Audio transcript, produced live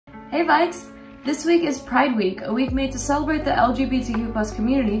Hey Vikes! This week is Pride Week, a week made to celebrate the LGBTQ+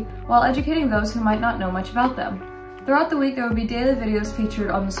 community while educating those who might not know much about them. Throughout the week, there will be daily videos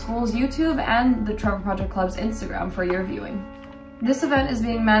featured on the school's YouTube and the Trevor Project Club's Instagram for your viewing. This event is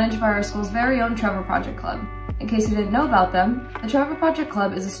being managed by our school's very own Trevor Project Club. In case you didn't know about them, the Trevor Project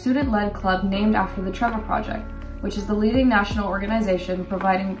Club is a student-led club named after the Trevor Project, which is the leading national organization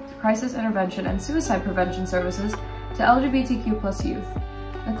providing crisis intervention and suicide prevention services to LGBTQ+ youth.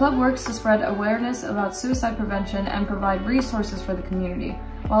 The club works to spread awareness about suicide prevention and provide resources for the community,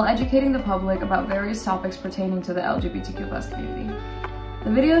 while educating the public about various topics pertaining to the LGBTQ+ community.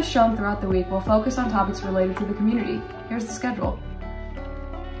 The videos shown throughout the week will focus on topics related to the community. Here's the schedule.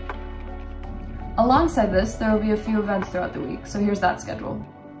 Alongside this, there will be a few events throughout the week, so here's that schedule.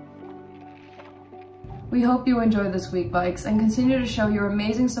 We hope you enjoy this week, Vikes, and continue to show your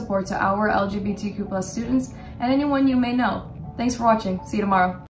amazing support to our LGBTQ+ students and anyone you may know. Thanks for watching. See you tomorrow.